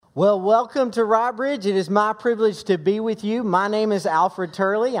Well, welcome to Rock Bridge. It is my privilege to be with you. My name is Alfred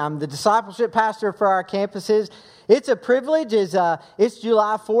Turley. I'm the discipleship pastor for our campuses. It's a privilege. It's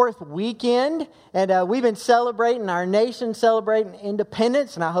July 4th weekend, and we've been celebrating, our nation celebrating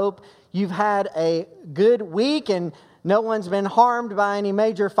independence, and I hope you've had a good week and no one's been harmed by any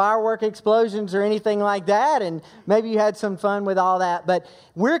major firework explosions or anything like that, and maybe you had some fun with all that. But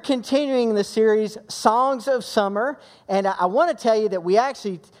we're continuing the series, Songs of Summer, and I want to tell you that we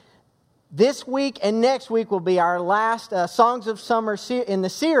actually, this week and next week will be our last Songs of Summer in the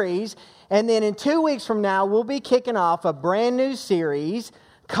series, and then in 2 weeks from now, we'll be kicking off a brand new series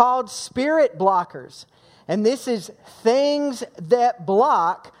called Spirit Blockers. And this is things that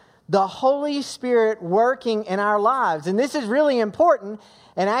block the Holy Spirit working in our lives. And this is really important,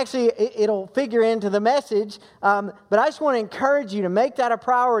 and actually it'll figure into the message, but I just want to encourage you to make that a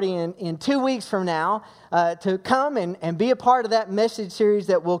priority in 2 weeks from now, to come and be a part of that message series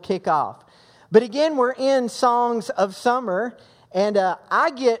that we'll kick off. But again, we're in Songs of Summer, and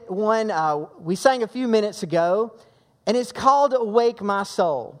I get one we sang a few minutes ago, and it's called Awake My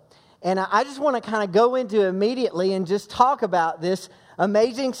Soul. And I just want to kind of go into it immediately and just talk about this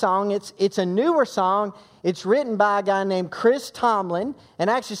amazing song. It's a newer song. It's written by a guy named Chris Tomlin, and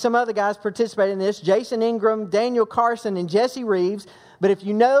actually some other guys participated in this, Jason Ingram, Daniel Carson, and Jesse Reeves. But if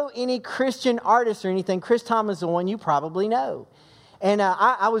you know any Christian artists or anything, Chris Tomlin's the one you probably know. And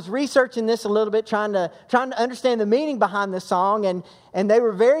I was researching this a little bit, trying to understand the meaning behind the song, and they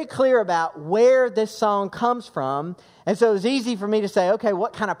were very clear about where this song comes from. And so it was easy for me to say, okay,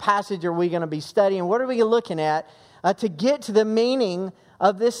 what kind of passage are we going to be studying? What are we looking at to get to the meaning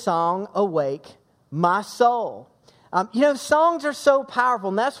of this song, Awake My Soul? Songs are so powerful,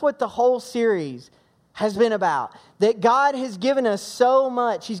 and that's what the whole series has been about. That God has given us so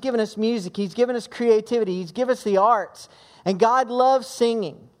much. He's given us music. He's given us creativity. He's given us the arts. And God loves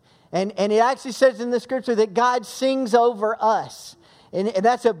singing. And it actually says in the scripture that God sings over us. And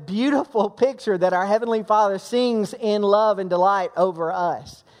that's a beautiful picture that our Heavenly Father sings in love and delight over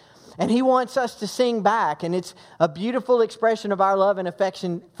us. And He wants us to sing back. And it's a beautiful expression of our love and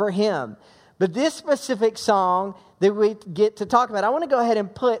affection for Him. But this specific song that we get to talk about, I want to go ahead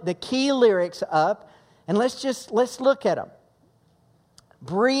and put the key lyrics up. And let's look at them.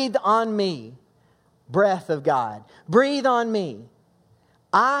 Breathe on me, breath of God. Breathe on me.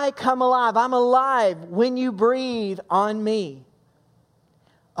 I come alive. I'm alive when you breathe on me.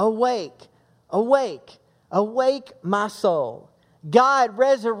 Awake, awake, awake my soul. God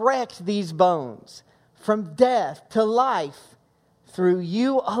resurrects these bones from death to life through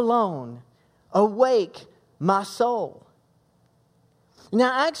you alone. Awake my soul.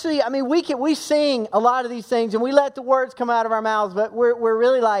 Now, actually, we sing a lot of these things and we let the words come out of our mouths, but we're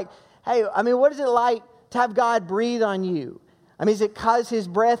really like, hey, what is it like to have God breathe on you? Is it because His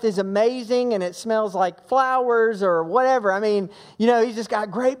breath is amazing and it smells like flowers or whatever? He's just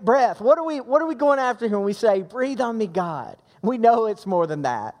got great breath. What are we going after when we say, breathe on me, God? We know it's more than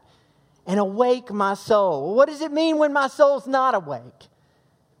that. And awake my soul. Well, what does it mean when my soul's not awake?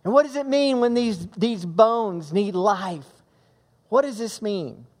 And what does it mean when these bones need life? What does this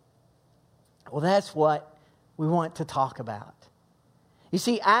mean? Well, that's what we want to talk about. You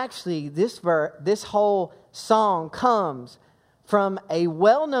see, actually, this whole song comes from a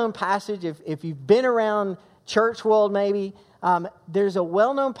well-known passage. If you've been around church world, maybe, there's a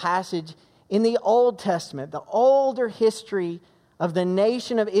well-known passage in the Old Testament, the older history of the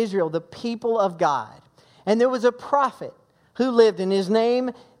nation of Israel, the people of God. And there was a prophet who lived, and his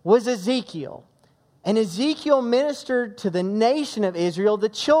name was Ezekiel. And Ezekiel ministered to the nation of Israel, the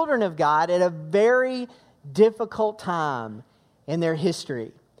children of God, at a very difficult time in their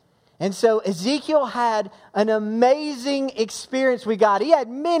history. And so Ezekiel had an amazing experience with God. He had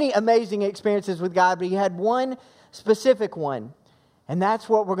many amazing experiences with God, but he had one specific one. And that's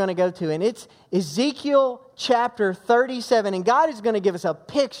what we're going to go to. And it's Ezekiel chapter 37. And God is going to give us a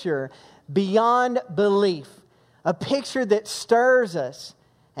picture beyond belief. A picture that stirs us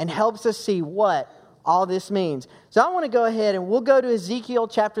and helps us see what all this means. So I want to go ahead and we'll go to Ezekiel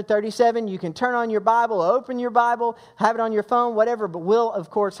chapter 37. You can turn on your Bible, open your Bible, have it on your phone, whatever. But we'll, of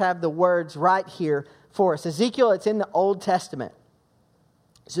course, have the words right here for us. Ezekiel, it's in the Old Testament.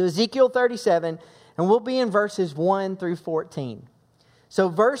 So Ezekiel 37, and we'll be in verses 1 through 14. So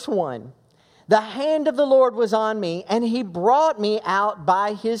verse 1, the hand of the Lord was on me, and He brought me out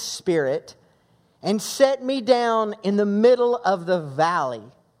by His Spirit and set me down in the middle of the valley.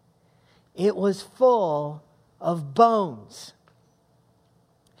 It was full of bones.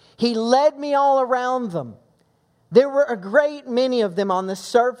 He led me all around them. There were a great many of them on the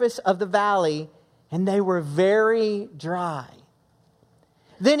surface of the valley, and they were very dry.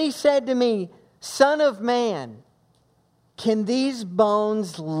 Then he said to me, Son of man, can these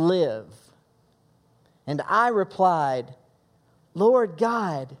bones live? And I replied, Lord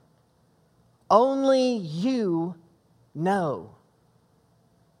God, only you know.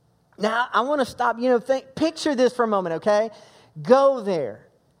 Now, I want to stop, picture this for a moment, okay? Go there.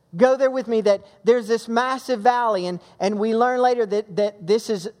 Go there with me that there's this massive valley, and we learn later that this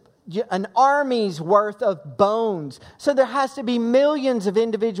is an army's worth of bones. So there has to be millions of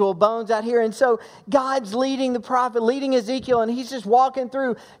individual bones out here. And so God's leading the prophet, leading Ezekiel, and he's just walking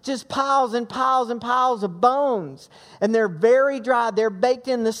through just piles and piles and piles of bones. And they're very dry. They're baked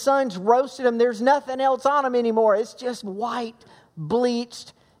in. The sun's roasted them. There's nothing else on them anymore. It's just white,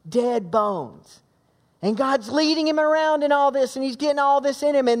 bleached, dead bones. And God's leading him around in all this, and he's getting all this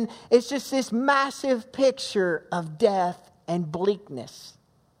in him. And it's just this massive picture of death and bleakness.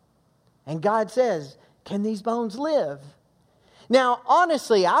 And God says, can these bones live? Now,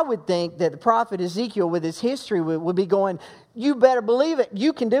 honestly, I would think that the prophet Ezekiel, with his history, would be going, you better believe it.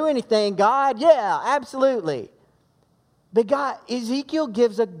 You can do anything, God. Yeah, absolutely. But Ezekiel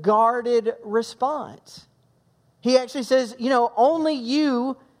gives a guarded response. He actually says, only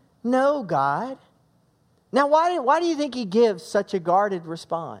you know, God. Now, why do you think he gives such a guarded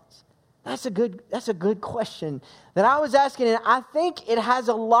response? That's a good question that I was asking, and I think it has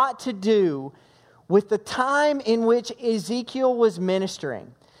a lot to do with the time in which Ezekiel was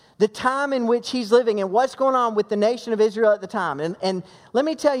ministering, the time in which he's living, and what's going on with the nation of Israel at the time. And let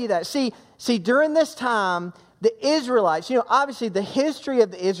me tell you that. See, during this time, the Israelites, obviously the history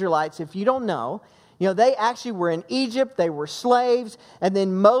of the Israelites, if you don't know, they actually were in Egypt. They were slaves. And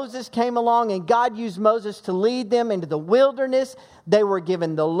then Moses came along, and God used Moses to lead them into the wilderness. They were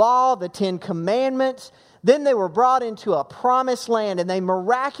given the law, the 10 Commandments. Then they were brought into a promised land, and they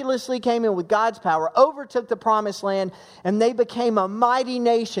miraculously came in with God's power, overtook the promised land, and they became a mighty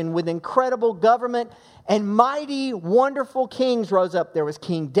nation with incredible government. And mighty, wonderful kings rose up. There was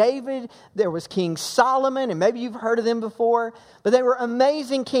King David. There was King Solomon. And maybe you've heard of them before. But they were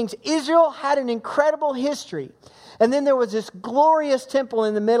amazing kings. Israel had an incredible history. And then there was this glorious temple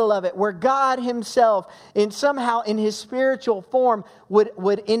in the middle of it where God himself, somehow in his spiritual form,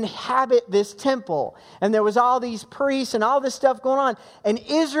 would inhabit this temple. And there was all these priests and all this stuff going on. And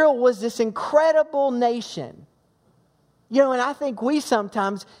Israel was this incredible nation. And I think we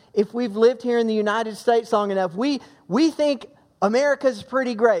sometimes, if we've lived here in the United States long enough, we think America's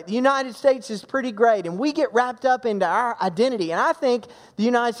pretty great. The United States is pretty great. And we get wrapped up into our identity. And I think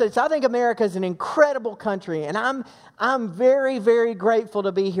America is an incredible country. And I'm very, very grateful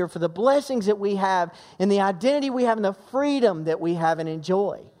to be here for the blessings that we have and the identity we have and the freedom that we have and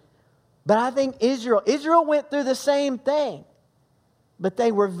enjoy. But I think Israel went through the same thing. But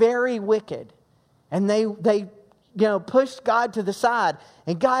they were very wicked. And they pushed God to the side.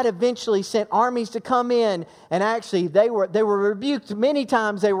 And God eventually sent armies to come in. And actually, they were rebuked many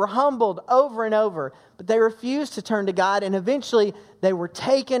times. They were humbled over and over. But they refused to turn to God. And eventually, they were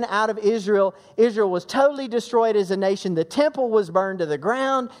taken out of Israel. Israel was totally destroyed as a nation. The temple was burned to the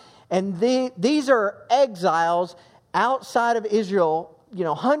ground. And these are exiles outside of Israel,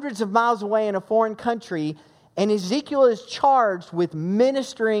 hundreds of miles away in a foreign country. And Ezekiel is charged with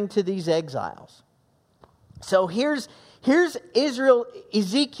ministering to these exiles. So here's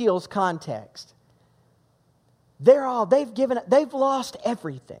Ezekiel's context. They've lost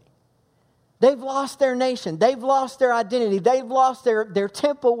everything. They've lost their nation. They've lost their identity. They've lost their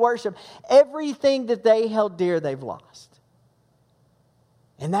temple worship. Everything that they held dear, they've lost.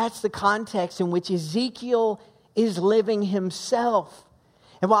 And that's the context in which Ezekiel is living himself.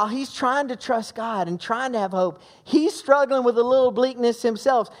 And while he's trying to trust God and trying to have hope, he's struggling with a little bleakness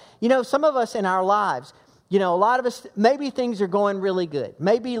himself. Some of us in our lives, a lot of us, maybe things are going really good.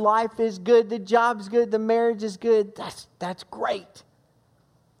 Maybe life is good, the job's good, the marriage is good. That's great.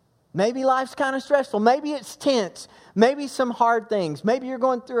 Maybe life's kind of stressful. Maybe it's tense. Maybe some hard things. Maybe you're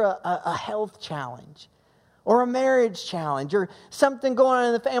going through a health challenge or a marriage challenge or something going on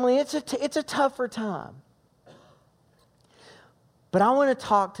in the family. It's a tougher time. But I want to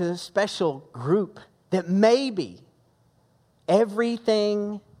talk to a special group that maybe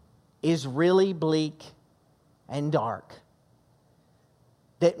everything is really bleak and dark.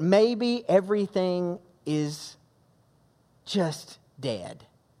 That maybe everything is just dead.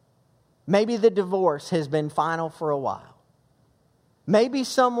 Maybe the divorce has been final for a while. Maybe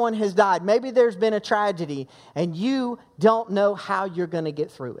someone has died. Maybe there's been a tragedy and you don't know how you're going to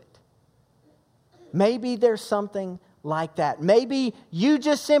get through it. Maybe there's something like that. Maybe you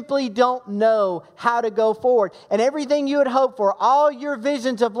just simply don't know how to go forward. And everything you had hoped for, all your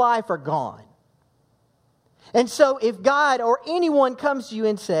visions of life are gone. And so if God or anyone comes to you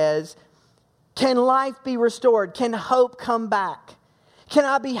and says, can life be restored? Can hope come back? Can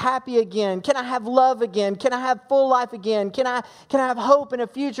I be happy again? Can I have love again? Can I have full life again? Can I have hope and a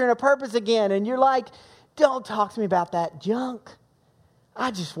future and a purpose again? And you're like, don't talk to me about that junk.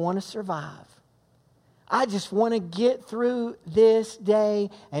 I just want to survive. I just want to get through this day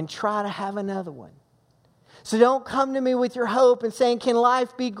and try to have another one. So don't come to me with your hope and saying, can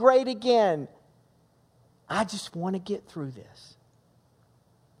life be great again? I just want to get through this.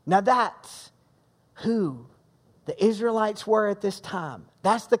 Now that's who the Israelites were at this time.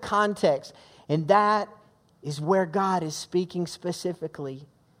 That's the context. And that is where God is speaking specifically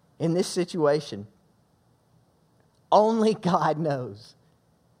in this situation. Only God knows.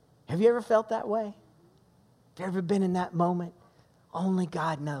 Have you ever felt that way? Have you ever been in that moment? Only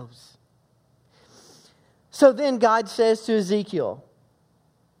God knows. So then God says to Ezekiel,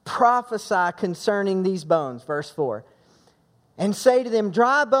 prophesy concerning these bones, verse 4, and say to them,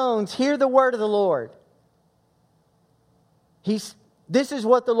 dry bones, hear the word of the Lord. This is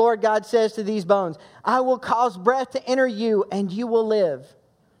what the Lord God says to these bones. I will cause breath to enter you, and you will live.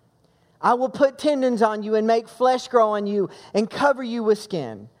 I will put tendons on you and make flesh grow on you and cover you with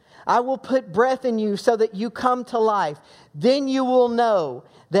skin. I will put breath in you so that you come to life. Then you will know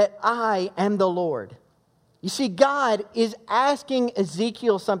that I am the Lord. You see, God is asking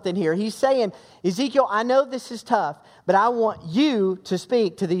Ezekiel something here. He's saying, Ezekiel, I know this is tough, but I want you to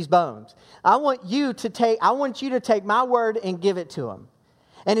speak to these bones. I want you to take my word and give it to them.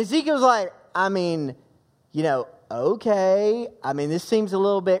 And Ezekiel's like, okay. This seems a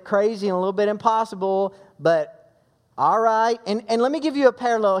little bit crazy and a little bit impossible, but all right. And let me give you a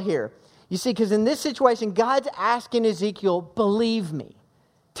parallel here. You see, because in this situation, God's asking Ezekiel, believe me.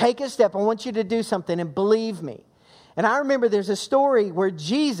 Take a step. I want you to do something and believe me. And I remember there's a story where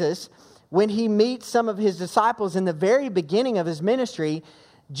Jesus, when he meets some of his disciples in the very beginning of his ministry,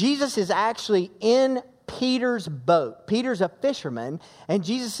 Jesus is actually in Peter's boat. Peter's a fisherman, and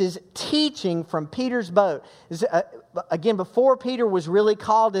Jesus is teaching from Peter's boat. Again, before Peter was really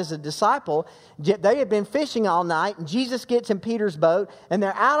called as a disciple, they had been fishing all night, and Jesus gets in Peter's boat, and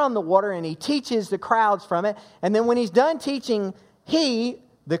they're out on the water, and he teaches the crowds from it. And then when he's done teaching,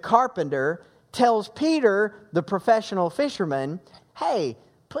 the carpenter, tells Peter, the professional fisherman, hey,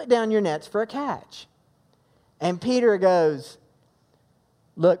 put down your nets for a catch. And Peter goes,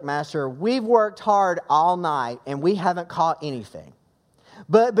 look, master, we've worked hard all night and we haven't caught anything.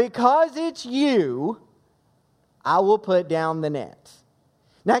 But because it's you, I will put down the nets.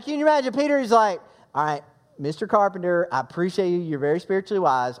 Now, can you imagine? Peter is like, all right, Mr. Carpenter, I appreciate you. You're very spiritually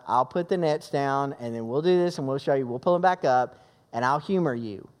wise. I'll put the nets down and then we'll do this and we'll show you. We'll pull them back up. And I'll humor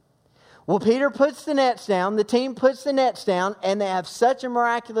you. Well, Peter puts the nets down, the team puts the nets down, and they have such a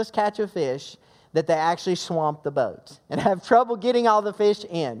miraculous catch of fish that they actually swamp the boat and have trouble getting all the fish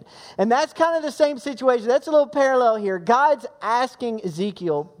in. And that's kind of the same situation. That's a little parallel here. God's asking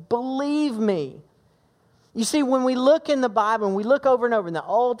Ezekiel, believe me. You see, when we look in the Bible, and we look over and over in the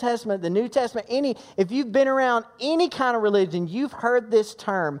Old Testament, the New Testament, if you've been around any kind of religion, you've heard this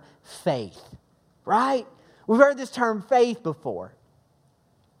term faith, right? We've heard this term faith before.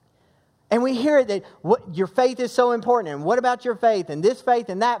 And we hear it that your faith is so important. And what about your faith? And this faith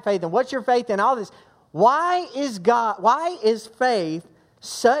and that faith. And what's your faith and all this? Why is faith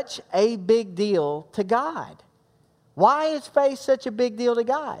such a big deal to God? Why is faith such a big deal to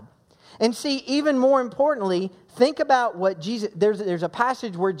God? And see, even more importantly, think about what Jesus, there's a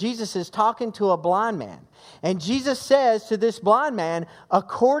passage where Jesus is talking to a blind man. And Jesus says to this blind man,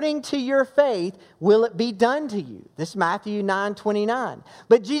 according to your faith, will it be done to you? This is Matthew 9:29.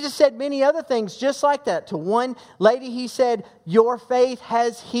 But Jesus said many other things just like that. To one lady, he said, your faith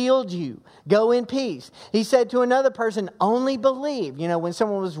has healed you. Go in peace. He said to another person, only believe. When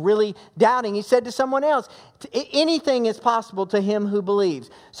someone was really doubting, he said to someone else, anything is possible to him who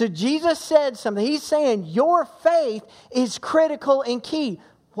believes. So Jesus said something. He's saying your faith is critical and key.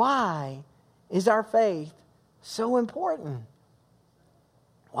 Why is our faith so important?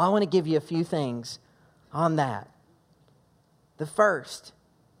 Well, I want to give you a few things on that. The first,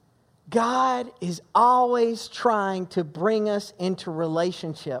 God is always trying to bring us into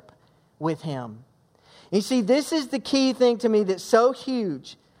relationship with Him. You see, this is the key thing to me that's so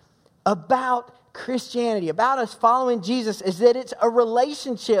huge about Christianity, about us following Jesus, is that it's a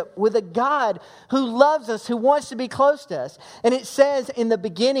relationship with a God who loves us, who wants to be close to us. And it says in the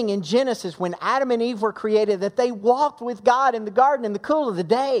beginning in Genesis, when Adam and Eve were created, that they walked with God in the garden in the cool of the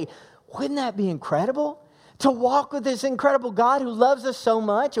day. Wouldn't that be incredible? To walk with this incredible God who loves us so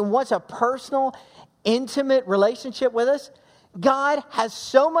much and wants a personal, intimate relationship with us. God has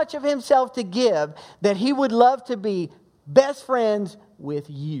so much of himself to give that he would love to be best friends with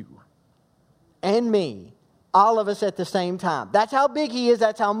you and me, all of us at the same time. That's how big he is.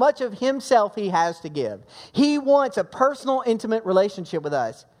 That's how much of himself he has to give. He wants a personal, intimate relationship with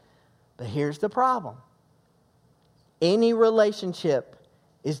us. But here's the problem. Any relationship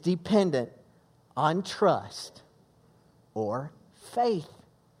is dependent on trust or faith.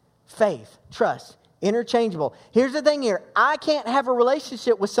 Faith, trust, interchangeable. Here's the thing here. I can't have a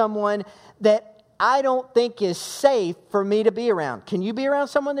relationship with someone that I don't think is safe for me to be around. Can you be around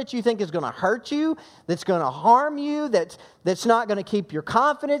someone that you think is going to hurt you, that's going to harm you, that's not going to keep your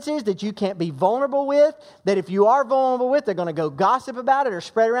confidences, that you can't be vulnerable with, that if you are vulnerable with, they're going to go gossip about it or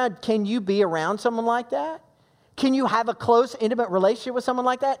spread around? Can you be around someone like that? Can you have a close, intimate relationship with someone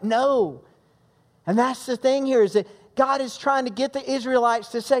like that? No. And that's the thing here, is that God is trying to get the Israelites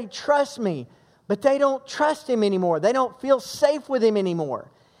to say, trust me. But they don't trust him anymore. They don't feel safe with him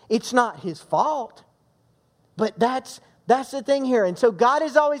anymore. It's not his fault. But that's the thing here. And so God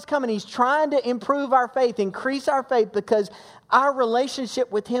is always coming. He's trying to improve our faith, increase our faith, because our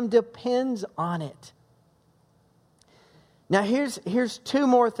relationship with him depends on it. Now here's two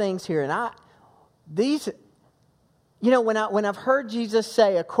more things here. And when I've heard Jesus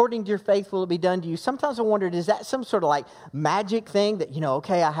say, according to your faith will it be done to you, sometimes I wondered, is that some sort of like magic thing that,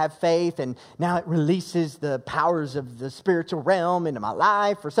 okay, I have faith and now it releases the powers of the spiritual realm into my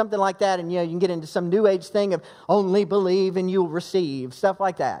life or something like that. And, you can get into some new age thing of only believe and you'll receive, stuff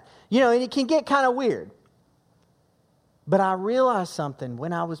like that. And it can get kind of weird. But I realized something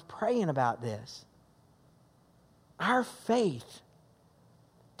when I was praying about this. Our faith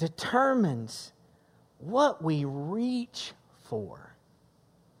determines what we reach for.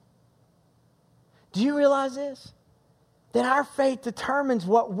 Do you realize this? That our faith determines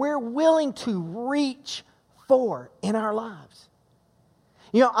what we're willing to reach for in our lives.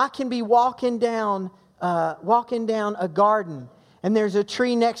 I can be walking down a garden and there's a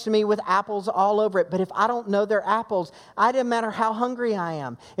tree next to me with apples all over it. But if I don't know they're apples, it doesn't matter how hungry I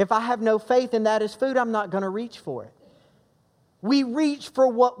am. If I have no faith in that as food, I'm not going to reach for it. We reach for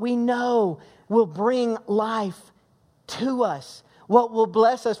what we know will bring life to us, what will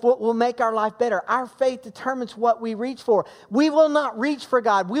bless us, what will make our life better. Our faith determines what we reach for. We will not reach for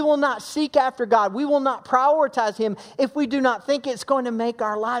God. We will not seek after God. We will not prioritize him if we do not think it's going to make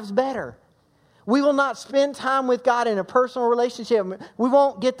our lives better. We will not spend time with God in a personal relationship. We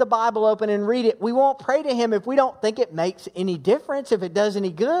won't get the Bible open and read it. We won't pray to him if we don't think it makes any difference, if it does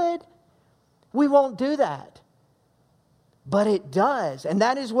any good. We won't do that. But it does. And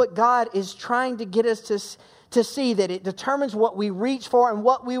that is what God is trying to get us to see, that it determines what we reach for and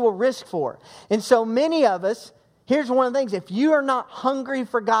what we will risk for. And so many of us, here's one of the things. If you are not hungry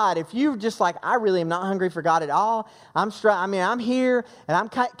for God, if you're just like, I really am not hungry for God at all. I'm here and I'm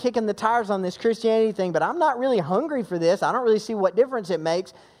kicking the tires on this Christianity thing, but I'm not really hungry for this. I don't really see what difference it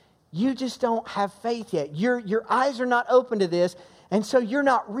makes. You just don't have faith yet. Your eyes are not open to this. And so you're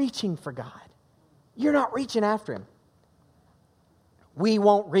not reaching for God. You're not reaching after him. We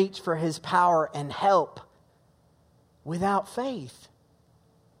won't reach for his power and help without faith.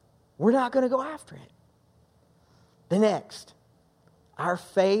 We're not going to go after it. The next, our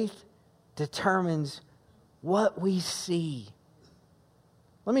faith determines what we see.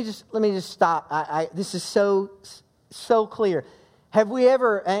 Let me just stop. This is so clear. Have we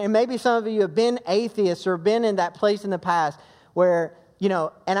ever, and maybe some of you have been atheists or been in that place in the past where,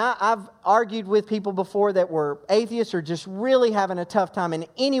 and I've argued with people before that were atheists or just really having a tough time in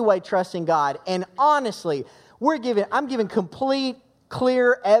any way trusting God. And honestly, I'm giving complete,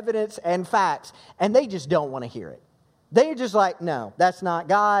 clear evidence and facts, and they just don't want to hear it. They're just like, no, that's not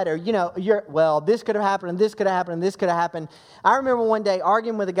God, or, this could have happened, and this could have happened, and this could have happened. I remember one day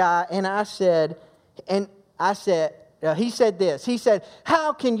arguing with a guy, and I said, he said this. He said,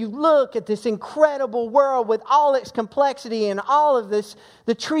 how can you look at this incredible world with all its complexity and all of this,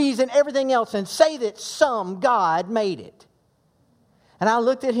 the trees and everything else, and say that some God made it? And I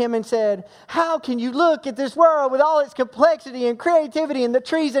looked at him and said, how can you look at this world with all its complexity and creativity and the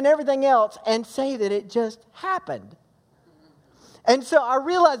trees and everything else and say that it just happened? And so I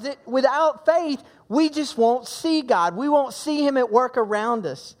realized that without faith, we just won't see God. We won't see him at work around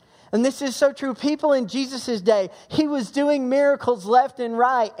us. And this is so true. People in Jesus' day, he was doing miracles left and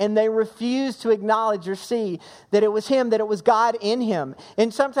right, and they refused to acknowledge or see that it was him, that it was God in him.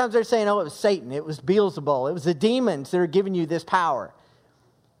 And sometimes they're saying, it was Satan, it was Beelzebul, it was the demons that are giving you this power.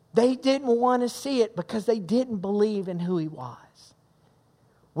 They didn't want to see it because they didn't believe in who he was.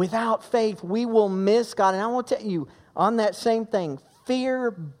 Without faith, we will miss God. And I want to tell you, on that same thing,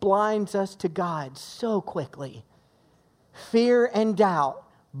 fear blinds us to God so quickly. Fear and doubt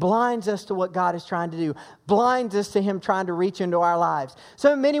blinds us to what God is trying to do, blinds us to Him trying to reach into our lives.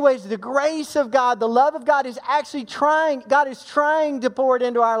 So in many ways, the grace of God, the love of God is actually God is trying to pour it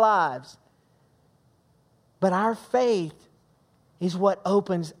into our lives. But our faith is what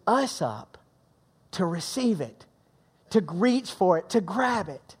opens us up to receive it, to reach for it, to grab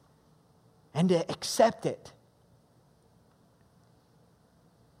it, and to accept it.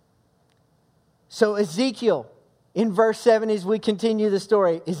 So Ezekiel, in verse 7, as we continue the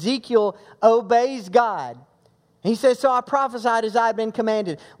story, Ezekiel obeys God. He says, so I prophesied as I had been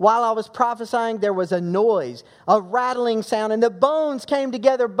commanded. While I was prophesying, there was a noise, a rattling sound, and the bones came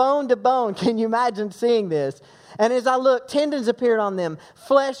together, bone to bone. Can you imagine seeing this? And as I looked, tendons appeared on them,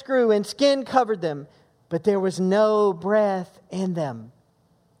 flesh grew, and skin covered them, but there was no breath in them.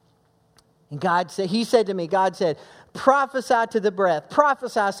 And He said to me, prophesy to the breath,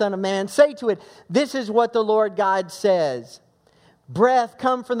 prophesy, son of man, say to it, this is what the Lord God says. Breath,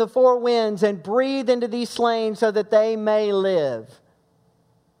 come from the four winds and breathe into these slain so that they may live.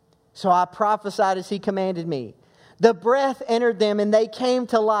 So I prophesied as He commanded me. The breath entered them and they came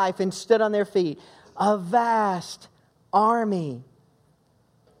to life and stood on their feet. A vast army.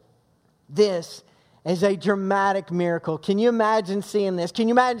 This is a dramatic miracle. Can you imagine seeing this? Can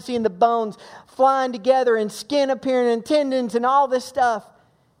you imagine seeing the bones flying together and skin appearing and tendons and all this stuff?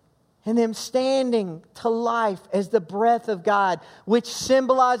 And them standing to life as the breath of God, which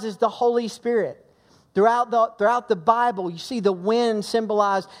symbolizes the Holy Spirit. Throughout the Bible, you see the wind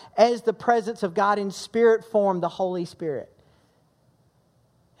symbolized as the presence of God in spirit form, the Holy Spirit.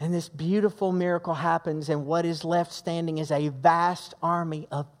 And this beautiful miracle happens, and what is left standing is a vast army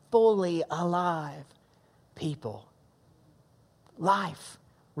of fully alive people. Life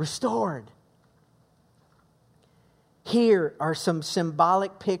restored. Here are some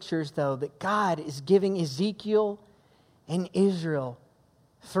symbolic pictures, though, that God is giving Ezekiel and Israel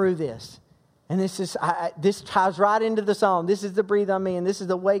through this. And this ties right into the psalm. This is the breathe on me, and this is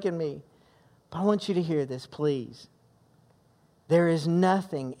the waken me. But I want you to hear this, please. There is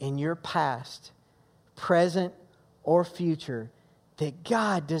nothing in your past, present, or future that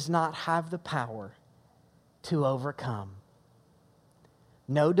God does not have the power to overcome.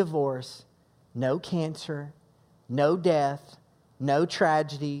 No divorce, no cancer, no death, no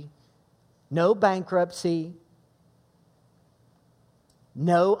tragedy, no bankruptcy,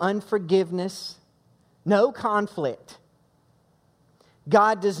 no unforgiveness, no conflict.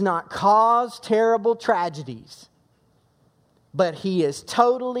 God does not cause terrible tragedies, but He is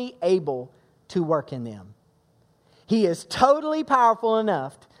totally able to work in them. He is totally powerful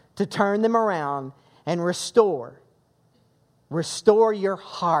enough to turn them around and restore your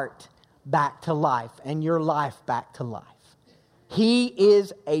heart back to life and your life back to life. He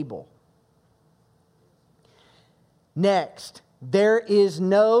is able. Next, there is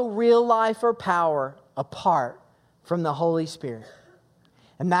no real life or power apart from the Holy Spirit.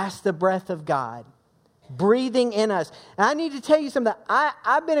 And that's the breath of God breathing in us. And I need to tell you something.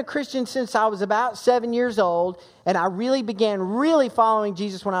 I've been a Christian since I was about 7 years old, and I began following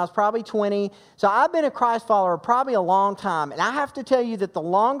Jesus when I was probably 20. So I've been a Christ follower probably a long time. And I have to tell you that the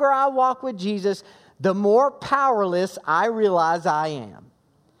longer I walk with Jesus, the more powerless I realize I am.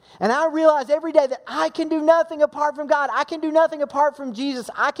 And I realize every day that I can do nothing apart from God. I can do nothing apart from Jesus.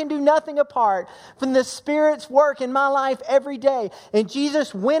 I can do nothing apart from the Spirit's work in my life every day. And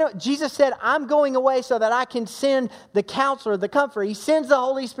Jesus said, I'm going away so that I can send the counselor, the comforter. He sends the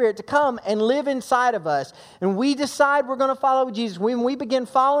Holy Spirit to come and live inside of us. And we decide we're going to follow Jesus. When we begin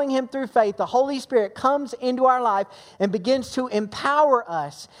following Him through faith, the Holy Spirit comes into our life and begins to empower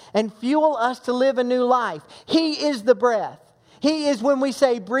us and fuel us to live a new life. He is the breath. He is when we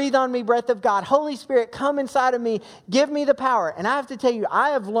say, breathe on me, breath of God. Holy Spirit, come inside of me. Give me the power. And I have to tell you,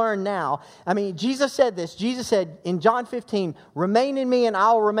 I have learned now. Jesus said this. Jesus said in John 15, remain in me and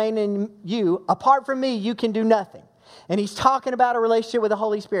I will remain in you. Apart from me, you can do nothing. And He's talking about a relationship with the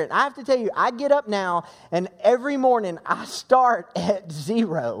Holy Spirit. And I have to tell you, I get up now and every morning I start at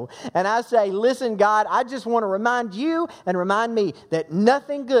 0. And I say, listen, God, I just want to remind you and remind me that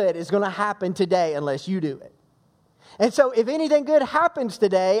nothing good is going to happen today unless you do it. And so if anything good happens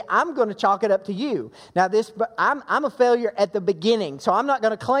today, I'm going to chalk it up to you. Now, I'm a failure at the beginning, so I'm not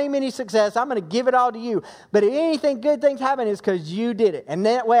going to claim any success. I'm going to give it all to you. But if anything good things happen, it's because you did it. And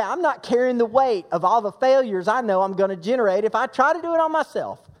that way, I'm not carrying the weight of all the failures I know I'm going to generate if I try to do it on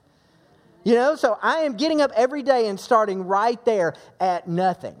myself. So I am getting up every day and starting right there at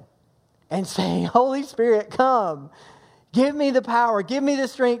nothing and saying, Holy Spirit, come. Give me the power. Give me the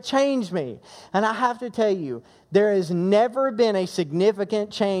strength. Change me. And I have to tell you, there has never been a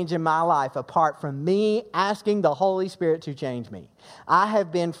significant change in my life apart from me asking the Holy Spirit to change me. I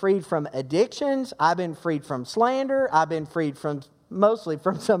have been freed from addictions. I've been freed from slander. I've been freed from mostly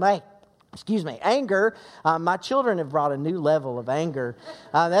from some anger. My children have brought a new level of anger.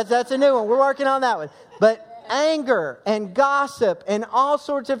 That's a new one. We're working on that one. But anger and gossip and all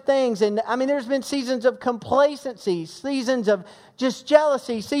sorts of things. And I mean, there's been seasons of complacency, seasons of just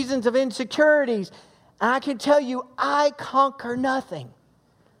jealousy, seasons of insecurities. And I can tell you, I conquer nothing.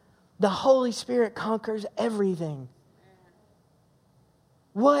 The Holy Spirit conquers everything.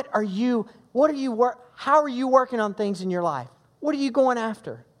 How are you working on things in your life? What are you going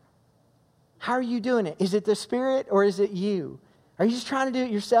after? How are you doing it? Is it the Spirit or is it you? Are you just trying to do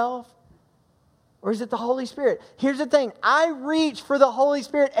it yourself? Or is it the Holy Spirit? Here's the thing. I reach for the Holy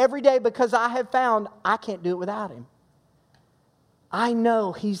Spirit every day because I have found I can't do it without Him. I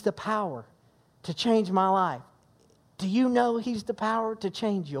know He's the power to change my life. Do you know He's the power to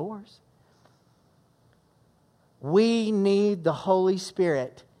change yours? We need the Holy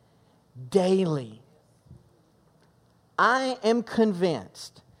Spirit daily. I am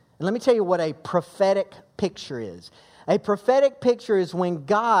convinced, and let me tell you what a prophetic picture is. A prophetic picture is when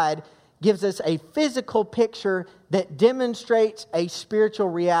God gives us a physical picture that demonstrates a spiritual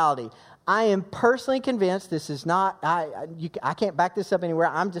reality. I am personally convinced, this is not, I can't back this up anywhere,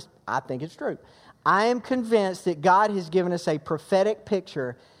 I think it's true. I am convinced that God has given us a prophetic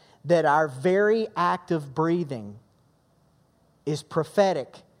picture that our very act of breathing is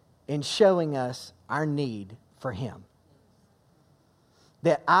prophetic in showing us our need for Him.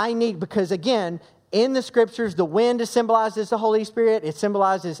 That I need, because again, in the Scriptures, the wind symbolizes the Holy Spirit. It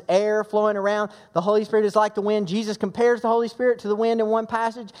symbolizes air flowing around. The Holy Spirit is like the wind. Jesus compares the Holy Spirit to the wind in one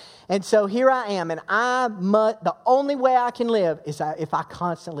passage. And so here I am, and the only way I can live is if I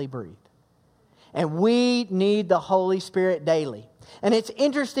constantly breathe. And we need the Holy Spirit daily. And it's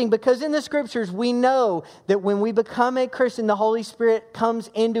interesting because in the Scriptures, we know that when we become a Christian, the Holy Spirit comes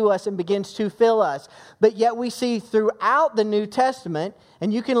into us and begins to fill us. But yet we see throughout the New Testament,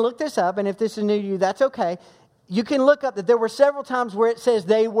 and you can look this up, and if this is new to you, that's okay. You can look up that there were several times where it says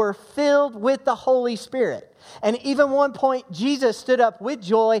they were filled with the Holy Spirit. And even one point, Jesus stood up with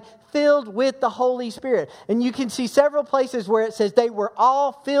joy, filled with the Holy Spirit. And you can see several places where it says they were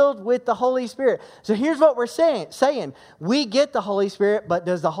all filled with the Holy Spirit. So here's what we're saying. We get the Holy Spirit, but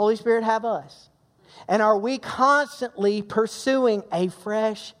does the Holy Spirit have us? And are we constantly pursuing a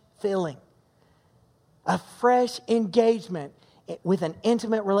fresh filling? A fresh engagement with an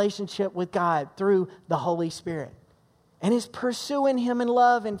intimate relationship with God through the Holy Spirit. And is pursuing Him in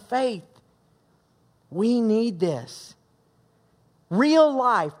love and faith. We need this. Real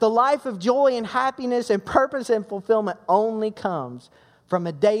life, the life of joy and happiness and purpose and fulfillment only comes from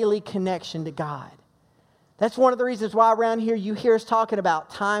a daily connection to God. That's one of the reasons why around here you hear us talking about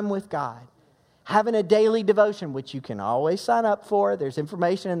time with God. Having a daily devotion, which you can always sign up for. There's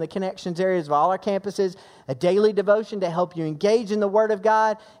information in the connections areas of all our campuses. A daily devotion to help you engage in the Word of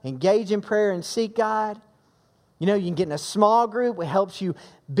God, engage in prayer and seek God. You know, you can get in a small group. It helps you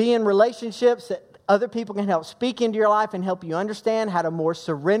be in relationships that other people can help speak into your life and help you understand how to more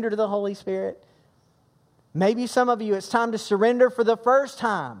surrender to the Holy Spirit. Maybe some of you, it's time to surrender for the first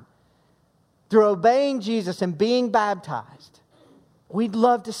time through obeying Jesus and being baptized. We'd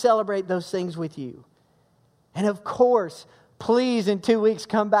love to celebrate those things with you. And of course, please in 2 weeks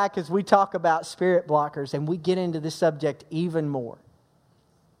come back as we talk about spirit blockers and we get into this subject even more.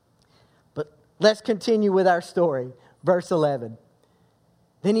 But let's continue with our story. Verse 11.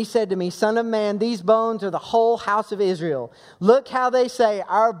 Then He said to me, Son of man, these bones are the whole house of Israel. Look how they say,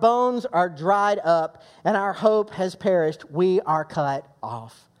 our bones are dried up and our hope has perished. We are cut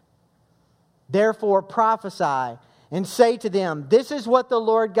off. Therefore prophesy and say to them, this is what the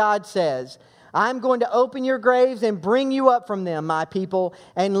Lord God says. I'm going to open your graves and bring you up from them, my people,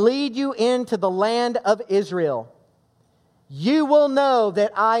 and lead you into the land of Israel. You will know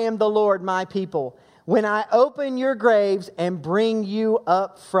that I am the Lord, my people, when I open your graves and bring you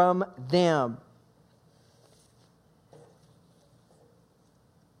up from them.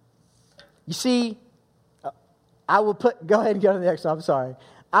 You see, go ahead and go to the next one, I'm sorry.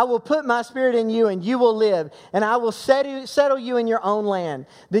 I will put my spirit in you and you will live, and I will settle you in your own land.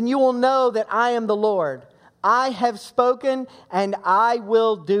 Then you will know that I am the Lord. I have spoken and I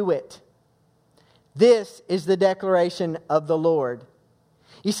will do it. This is the declaration of the Lord.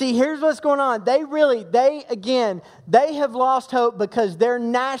 You see, here's what's going on. They have lost hope because their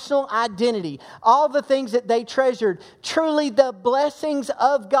national identity, all the things that they treasured, truly the blessings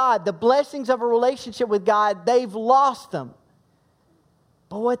of God, the blessings of a relationship with God, they've lost them.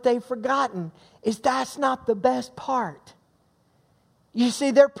 But what they've forgotten is that's not the best part. You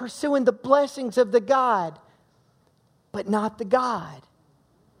see, they're pursuing the blessings of the God, but not the God.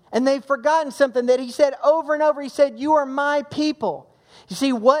 And they've forgotten something that he said over and over. He said, "You are my people." You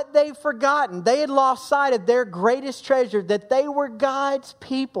see, what they've forgotten, they had lost sight of their greatest treasure, that they were God's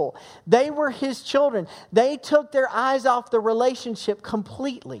people. They were His children. They took their eyes off the relationship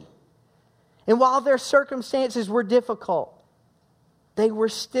completely. And while their circumstances were difficult, they were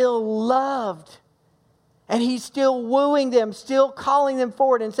still loved. And He's still wooing them, still calling them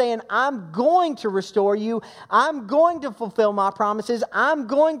forward and saying, "I'm going to restore you. I'm going to fulfill my promises. I'm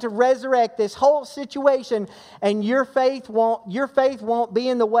going to resurrect this whole situation, and your faith won't be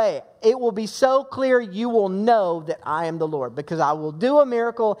in the way. It will be so clear you will know that I am the Lord, because I will do a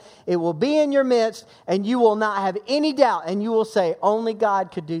miracle. It will be in your midst, and you will not have any doubt, and you will say, only God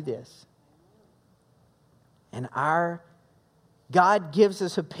could do this." And our God gives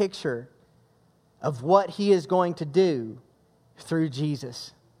us a picture of what He is going to do through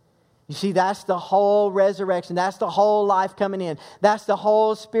Jesus. You see, that's the whole resurrection. That's the whole life coming in. That's the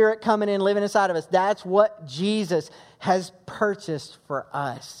whole Spirit coming in, living inside of us. That's what Jesus has purchased for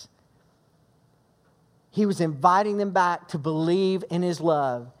us. He was inviting them back to believe in His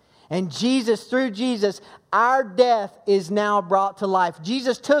love. And Jesus, through Jesus, our death is now brought to life.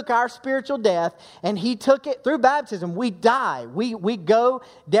 Jesus took our spiritual death and He took it through baptism. We die. We go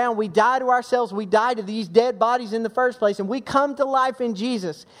down. We die to ourselves. We die to these dead bodies in the first place. And we come to life in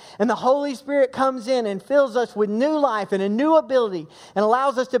Jesus. And the Holy Spirit comes in and fills us with new life and a new ability and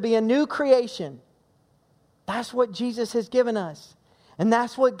allows us to be a new creation. That's what Jesus has given us. And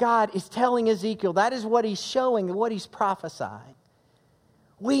that's what God is telling Ezekiel. That is what He's showing and what He's prophesying.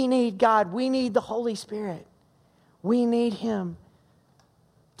 We need God. We need the Holy Spirit. We need Him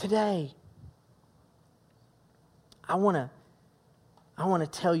today. I want to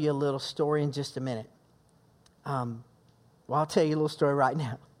tell you a little story in just a minute. I'll tell you a little story right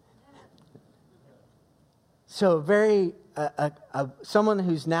now. So someone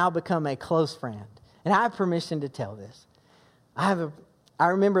who's now become a close friend, and I have permission to tell this. I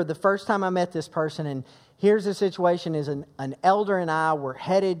remember the first time I met this person, and here's the situation: is an elder and I were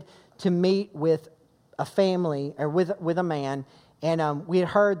headed to meet with a family, or with a man, and we had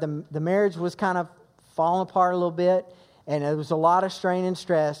heard the marriage was kind of falling apart a little bit, and there was a lot of strain and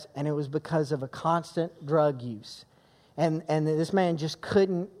stress, and it was because of a constant drug use, and this man just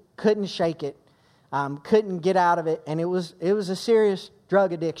couldn't shake it, couldn't get out of it, and it was a serious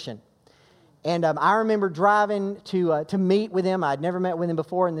drug addiction. And I remember driving to meet with him. I'd never met with him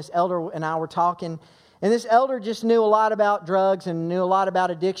before, and this elder and I were talking. And this elder just knew a lot about drugs and knew a lot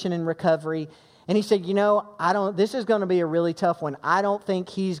about addiction and recovery. And he said, this is going to be a really tough one. I don't think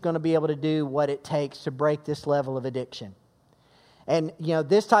he's going to be able to do what it takes to break this level of addiction. And,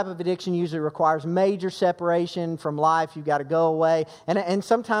 this type of addiction usually requires major separation from life. You've got to go away. And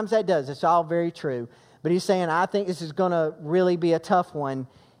sometimes that does. It's all very true. But he's saying, I think this is going to really be a tough one.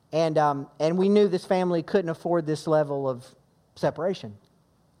 And we knew this family couldn't afford this level of separation.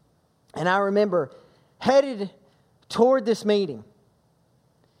 And I remember headed toward this meeting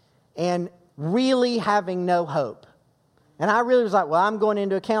and really having no hope. And I really was like, well, I'm going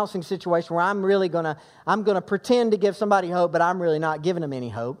into a counseling situation where I'm going to pretend to give somebody hope, but I'm really not giving them any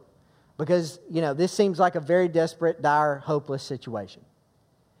hope, because, this seems like a very desperate, dire, hopeless situation.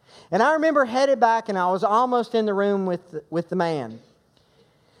 And I remember headed back, and I was almost in the room with the man.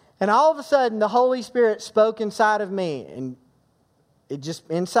 And all of a sudden, the Holy Spirit spoke inside of me, and it just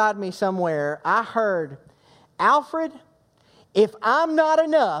inside me somewhere, I heard, "Alfred, if I'm not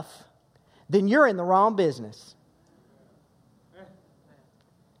enough, then you're in the wrong business."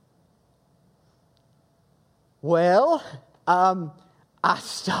 Well, I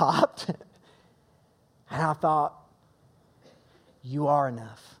stopped, and I thought, you are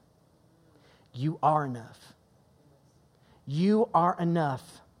enough. You are enough. You are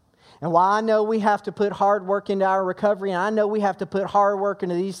enough. And while I know we have to put hard work into our recovery, and I know we have to put hard work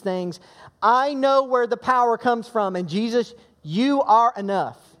into these things, I know where the power comes from. And Jesus, you are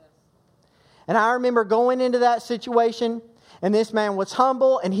enough. And I remember going into that situation, and this man was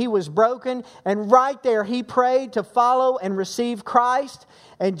humble and he was broken. And right there, he prayed to follow and receive Christ.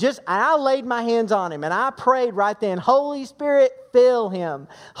 And I laid my hands on him and I prayed right then, Holy Spirit, fill him.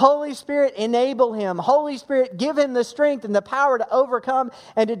 Holy Spirit, enable him. Holy Spirit, give him the strength and the power to overcome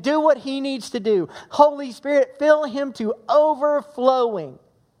and to do what he needs to do. Holy Spirit, fill him to overflowing.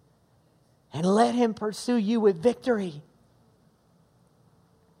 and let Him pursue you with victory.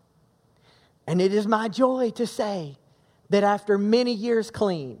 And it is my joy to say that after many years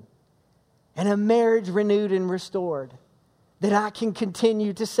clean and a marriage renewed and restored, that I can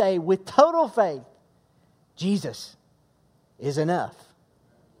continue to say with total faith, Jesus is enough.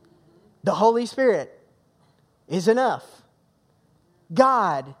 The Holy Spirit is enough.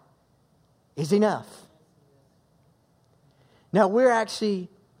 God is enough. Now we're actually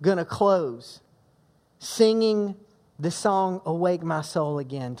going to close singing the song Awake My Soul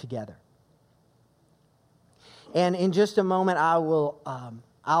again together. And in just a moment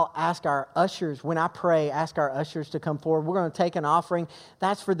I'll ask our ushers, when I pray, ask our ushers to come forward. We're going to take an offering.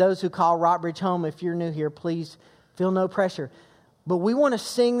 That's for those who call Rockbridge home. If you're new here, please feel no pressure. But we want to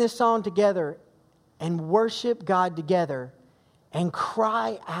sing this song together and worship God together and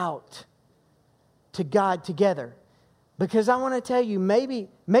cry out to God together. Because I want to tell you, maybe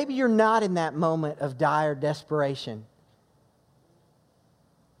you're not in that moment of dire desperation.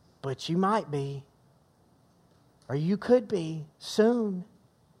 But you might be. Or you could be soon.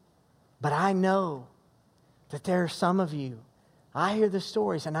 But I know that there are some of you. I hear the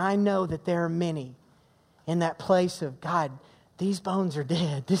stories and I know that there are many in that place of, God, these bones are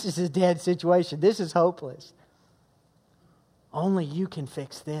dead. This is a dead situation. This is hopeless. Only you can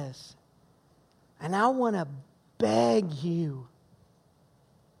fix this. And I want to beg you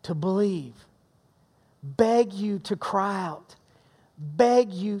to believe. Beg you to cry out.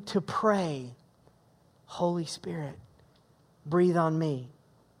 Beg you to pray. Holy Spirit, breathe on me.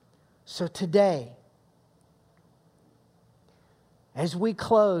 So today, as we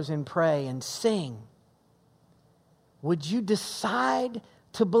close and pray and sing, would you decide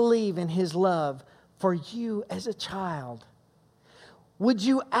to believe in His love for you as a child? Would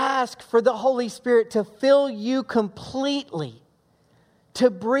you ask for the Holy Spirit to fill you completely, to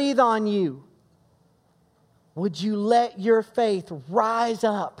breathe on you? Would you let your faith rise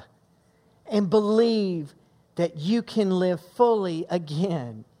up and believe that you can live fully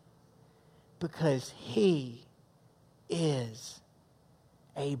again? Because He is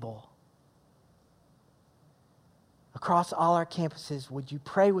able. Across all our campuses, would you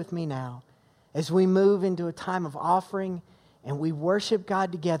pray with me now as we move into a time of offering and we worship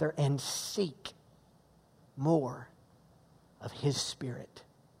God together and seek more of His Spirit?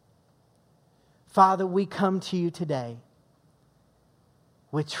 Father, we come to you today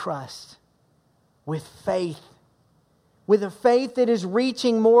with trust, with faith, with a faith that is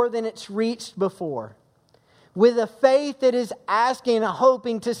reaching more than it's reached before, with a faith that is asking and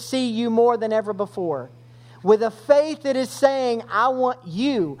hoping to see you more than ever before, with a faith that is saying, I want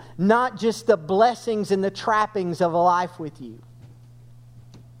you, not just the blessings and the trappings of a life with you.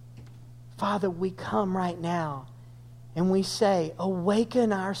 Father, we come right now and we say,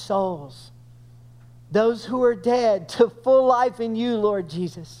 awaken our souls, those who are dead, to full life in you, Lord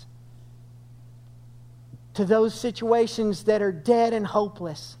Jesus. To those situations that are dead and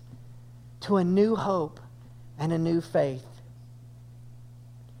hopeless, to a new hope and a new faith.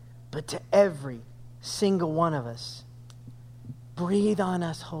 But to every single one of us, breathe on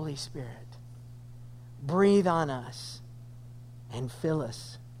us, Holy Spirit. Breathe on us and fill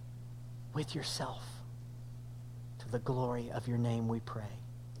us with yourself. To the glory of your name we pray.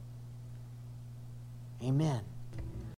 Amen.